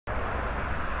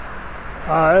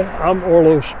Hi, I'm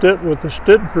Orlo Stitt with the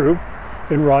Stitt Group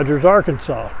in Rogers,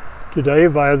 Arkansas. Today,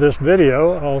 via this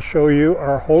video, I'll show you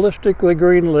our Holistically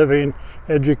Green Living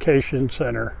Education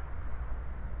Center.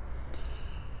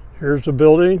 Here's the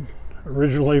building,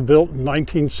 originally built in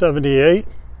 1978,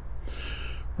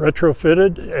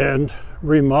 retrofitted and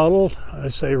remodeled. I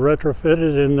say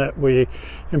retrofitted in that we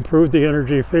improved the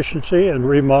energy efficiency and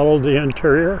remodeled the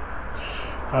interior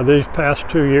these past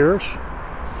 2 years.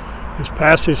 It's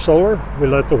passive solar. We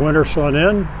let the winter sun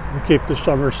in, we keep the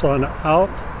summer sun out.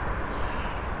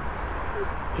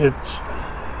 It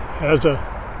has a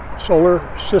solar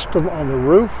system on the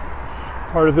roof.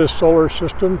 Part of this solar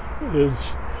system is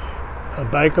a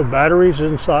bank of batteries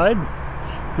inside.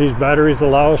 These batteries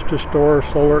allow us to store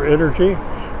solar energy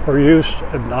for use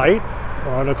at night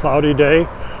or on a cloudy day,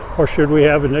 or should we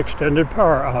have an extended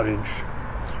power outage.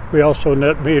 We also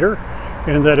net meter,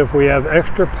 in that if we have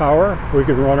extra power, we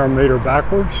can run our meter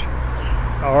backwards,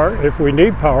 or if we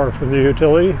need power from the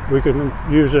utility, we can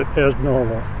use it as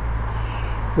normal.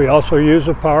 We also use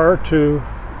the power to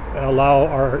allow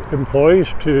our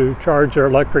employees to charge their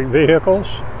electric vehicles.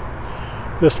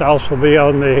 This house will be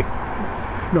on the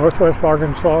Northwest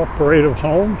Arkansas Parade of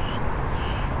Homes.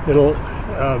 It'll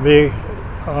be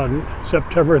on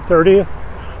September 30th,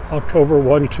 October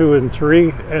 1, 2, and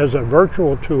 3 as a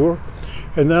virtual tour.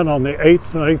 And then on the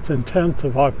 8th, 9th, and 10th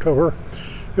of October,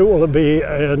 it will be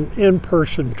an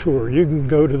in-person tour. You can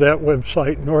go to that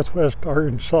website,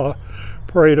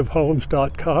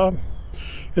 northwestarkansasParadeofHomes.com.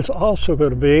 It's also going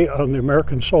to be on the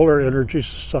American Solar Energy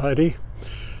Society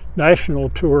National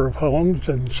Tour of Homes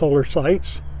and Solar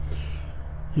Sites.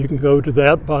 You can go to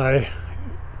that by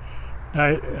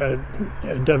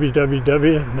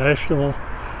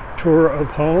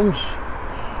www.nationaltourofhomes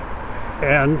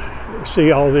and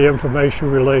see all the information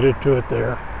related to it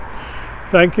there.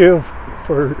 Thank you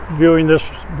for viewing this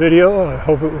video. I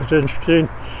hope it was interesting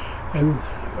and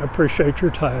appreciate your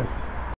time.